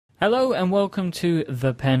Hello and welcome to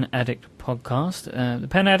the Pen Addict podcast. The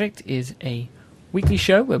Pen Addict is a weekly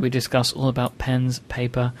show where we discuss all about pens,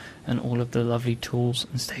 paper, and all of the lovely tools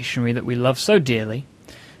and stationery that we love so dearly.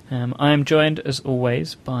 I am joined, as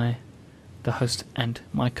always, by the host and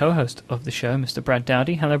my co-host of the show, Mr. Brad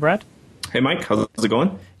Dowdy. Hello, Brad. Hey, Mike. How's it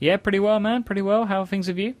going? Yeah, pretty well, man. Pretty well. How are things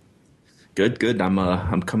with you? Good.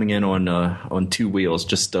 I'm coming in on two wheels.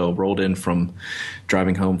 Just rolled in from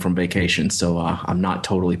driving home from vacation, so I'm not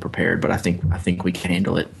totally prepared, but I think we can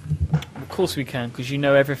handle it. Of course we can, because you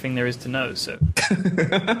know everything there is to know. So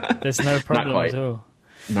there's no problem at all.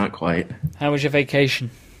 Not quite. How was your vacation?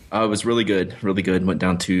 It was really good. Really good. Went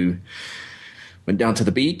down to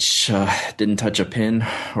the beach. Didn't touch a pen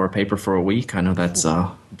or a paper for a week. I know that's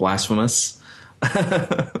blasphemous.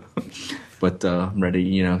 But I'm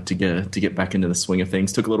ready, to get back into the swing of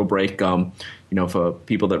things. Took a little break. For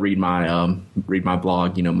people that read my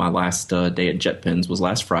blog, my last day at JetPens was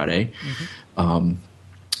last Friday. Mm-hmm.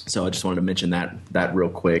 So I just wanted to mention that real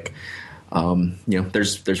quick.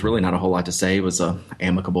 There's really not a whole lot to say. It was a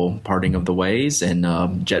amicable parting of the ways, and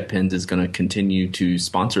JetPens is going to continue to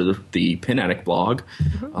sponsor the Pen Addict blog.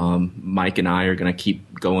 Mm-hmm. Myke and I are going to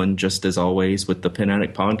keep going just as always with the Pen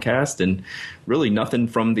Addict podcast, and really nothing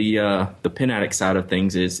from the Pen Addict side of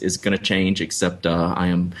things is going to change, except I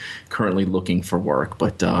am currently looking for work,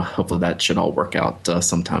 but hopefully that should all work out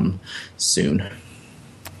sometime soon.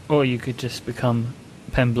 Or you could just become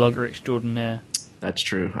pen blogger extraordinaire. That's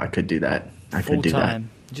true. I could do that. Full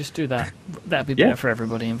time. Just do that. That'd be better for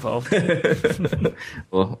everybody involved.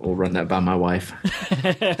 We'll run that by my wife.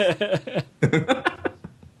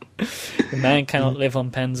 The man cannot live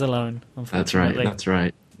on pens alone, unfortunately. That's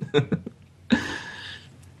right.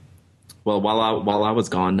 Well, while I was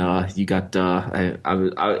gone, you got.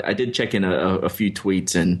 I did check in a few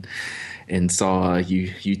tweets and saw you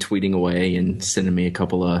tweeting away and sending me a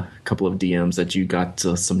couple of DMs that you got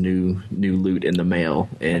some new loot in the mail,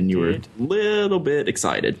 and you were a little bit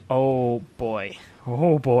excited. Oh boy!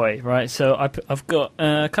 Right, so I've got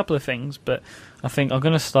a couple of things, but I think I'm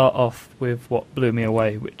going to start off with what blew me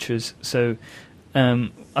away, which is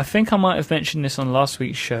I think I might have mentioned this on last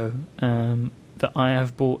week's show that I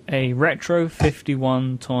have bought a Retro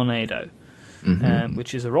 51 Tornado, mm-hmm.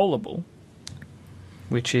 Which is a rollable,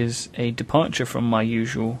 which is a departure from my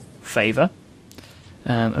usual favour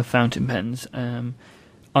of fountain pens. I'm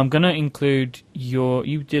going to include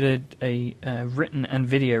you did a written and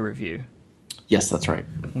video review. Yes, that's right.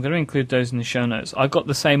 I'm going to include those in the show notes. I got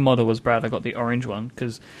the same model as Brad. I got the orange one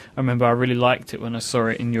because I remember I really liked it when I saw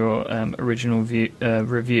it in your original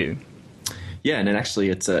review. Yeah, and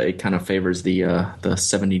it kind of favors the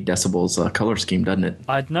 70 decibels color scheme, doesn't it?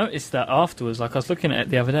 I'd noticed that afterwards. Like I was looking at it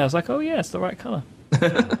the other day. I was like, oh yeah, it's the right color.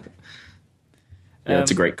 Yeah,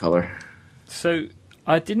 it's a great color. So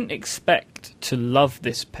I didn't expect to love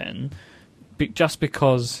this pen just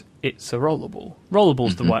because it's a rollable.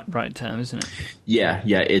 Rollable's mm-hmm. the right term, isn't it? Yeah,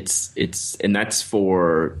 it's and that's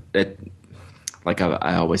for it. Like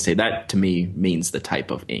I always say, that to me means the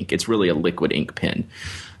type of ink. It's really a liquid ink pen.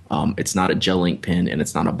 It's not a gel ink pen, and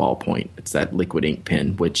it's not a ballpoint. It's that liquid ink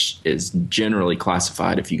pen, which is generally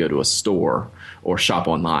classified, if you go to a store or shop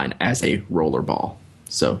online, as a roller ball.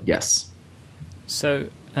 So, yes. So,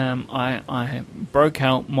 I broke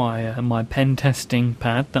out my pen testing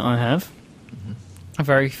pad that I have. Mm-hmm. A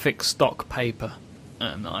very thick stock paper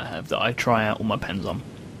that I have that I try out all my pens on.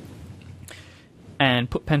 And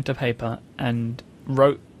put pen to paper and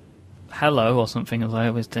wrote hello or something, as I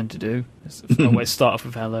always tend to do. I always start off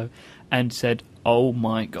with hello, and said, oh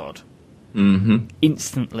my god. Mm-hmm.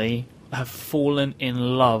 Instantly have fallen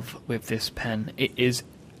in love with this pen. It is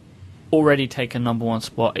already taken number one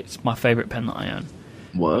spot. It's my favourite pen that I own.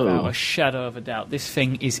 Whoa. Without a shadow of a doubt. This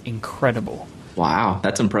thing is incredible. Wow,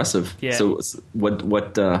 that's impressive. Yeah. So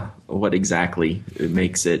what exactly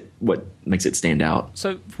makes it stand out?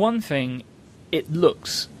 So one thing, it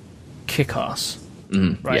looks kick-ass.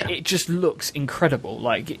 Right, yeah. It just looks incredible.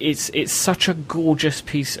 Like it's such a gorgeous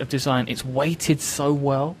piece of design. It's weighted so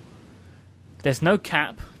well. There's no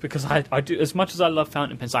cap because I do, as much as I love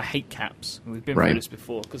fountain pens, I hate caps. We've been through this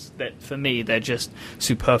before because for me they're just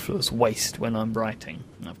superfluous waste when I'm writing.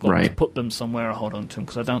 I've got to put them somewhere or hold on to them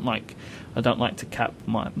because I don't like to cap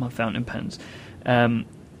my fountain pens.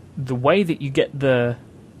 The way that you get the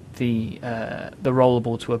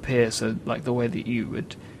rollable to appear, so like the way that you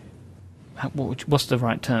would. What's the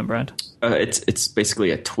right term, Brad? It's basically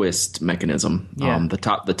a twist mechanism. Yeah. The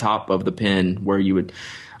top of the pen where you would,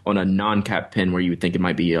 on a non-cap pen where you would think it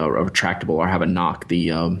might be a retractable or have a knock,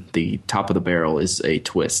 the top of the barrel is a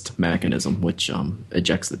twist mechanism which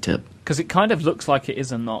ejects the tip. Because it kind of looks like it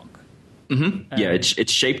is a knock. Yeah,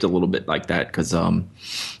 it's shaped a little bit like that because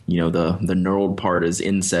you know, the knurled part is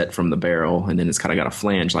inset from the barrel, and then it's kind of got a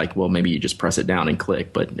flange. Like, well, maybe you just press it down and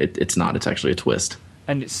click, but it's not. It's actually a twist.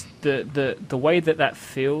 And it's the way that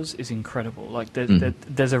feels is incredible. Like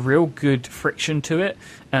there's a real good friction to it,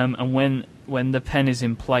 and when the pen is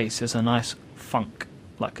in place, there's a nice funk,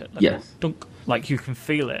 like a dunk, like you can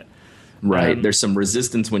feel it. Right. There's some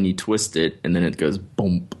resistance when you twist it, and then it goes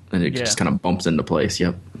bump, and it just kind of bumps into place.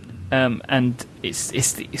 Yep. And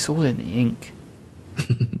it's all in the ink.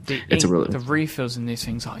 The refills in these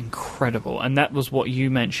things are incredible, and that was what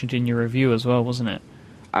you mentioned in your review as well, wasn't it?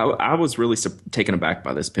 I was really taken aback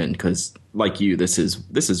by this pen because, like you, this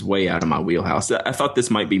is way out of my wheelhouse. I thought this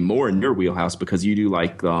might be more in your wheelhouse because you do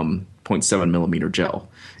like 0.7 millimeter gel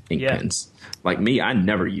ink pens. Like me, I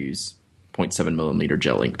never use 0.7 millimeter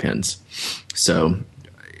gel ink pens. So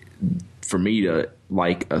for me to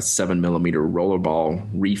like a 7 millimeter rollerball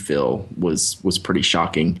refill was pretty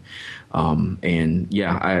shocking. And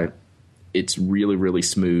yeah, it's really, really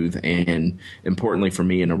smooth. And importantly for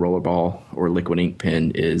me in a rollerball or liquid ink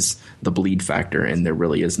pen is the bleed factor. And there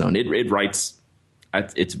really is none. It writes,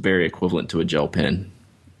 it's very equivalent to a gel pen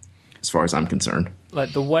as far as I'm concerned.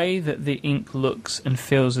 Like the way that the ink looks and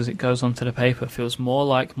feels as it goes onto the paper feels more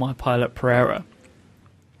like my Pilot Pereira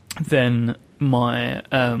than my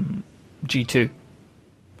G2.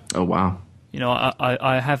 Oh, wow. You know,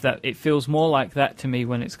 I have that. It feels more like that to me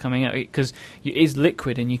when it's coming out because it is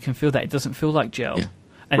liquid and you can feel that. It doesn't feel like gel. Yeah.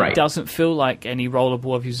 And it doesn't feel like any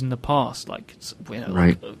rollerball I've used in the past, like, you know,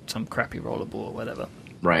 like some crappy rollerball or whatever.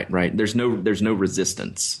 Right. There's no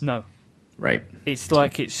resistance. No. Right. It's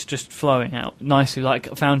like it's just flowing out nicely like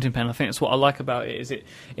a fountain pen. I think that's what I like about it is it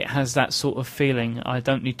has that sort of feeling. I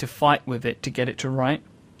don't need to fight with it to get it to write.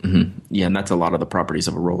 Mm-hmm. Yeah, and that's a lot of the properties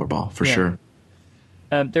of a rollerball for sure.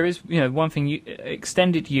 There is, you know, one thing,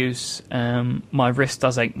 extended use, my wrist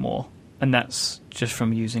does ache more, and that's just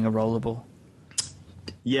from using a rollerball.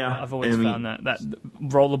 Yeah. I've always found that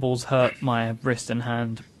rollerballs hurt my wrist and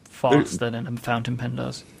hand faster than a fountain pen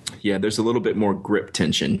does. Yeah, there's a little bit more grip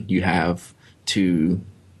tension you have to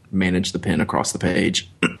manage the pen across the page.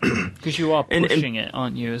 Because you are pushing it,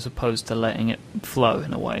 aren't you, as opposed to letting it flow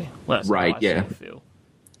in a way. Well, that's how I sort of feel.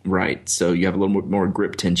 Right, so you have a little bit more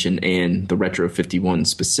grip tension, and the Retro 51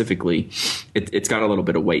 specifically, it's got a little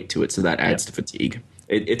bit of weight to it, so that adds to fatigue.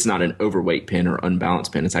 It's not an overweight pen or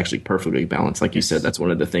unbalanced pen. It's actually perfectly balanced. Like you said, that's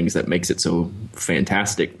one of the things that makes it so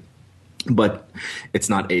fantastic. But it's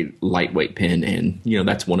not a lightweight pen, and you know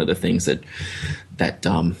that's one of the things that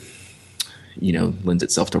you know lends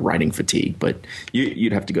itself to writing fatigue. But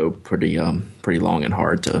you'd have to go pretty long and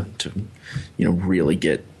hard to you know really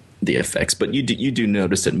get the effects. But you do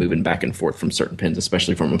notice it moving back and forth from certain pens,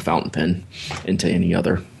 especially from a fountain pen into any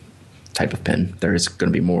other type of pen. There is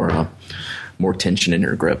going to be more tension in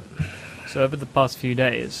your grip. So over the past few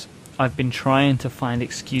days, I've been trying to find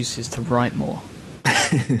excuses to write more.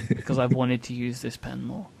 Because I've wanted to use this pen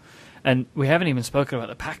more. And we haven't even spoken about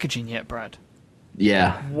the packaging yet, Brad.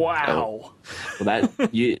 Yeah. Wow. Well, that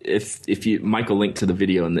if you Myke will link to the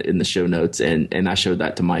video in the show notes, and I showed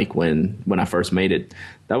that to Myke when I first made it.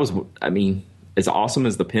 That was, I mean, as awesome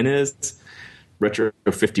as the pen is, Retro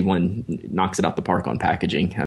 51 knocks it out the park on packaging.